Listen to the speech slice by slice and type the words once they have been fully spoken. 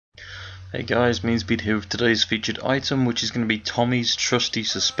Hey guys, MeanSpeed here with today's featured item, which is going to be Tommy's Trusty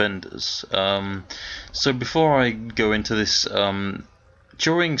Suspenders. So before I go into this,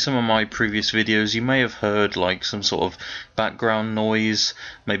 during some of my previous videos you may have heard like some sort of background noise,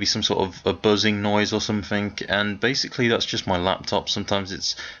 maybe some sort of a buzzing noise or something, and basically that's just my laptop. Sometimes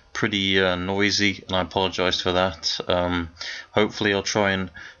it's pretty noisy and I apologize for that. Hopefully I'll try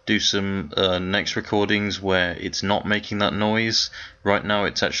and do some next recordings where it's not making that noise. Right now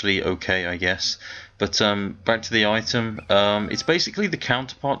it's actually okay, I guess. But back to the item. It's basically the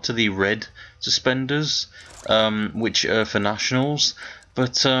counterpart to the red suspenders, which are for nationals,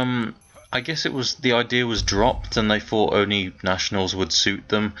 but I guess the idea was dropped and they thought only nationals would suit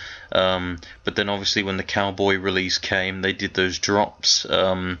them, but then obviously when the cowboy release came they did those drops,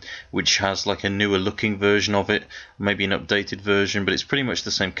 which has like a newer looking version of it, maybe an updated version, but it's pretty much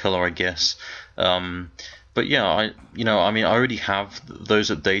the same color, I guess. But yeah, I already have those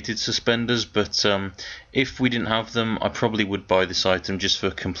updated suspenders, but if we didn't have them I probably would buy this item just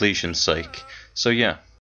for completion's sake. So yeah.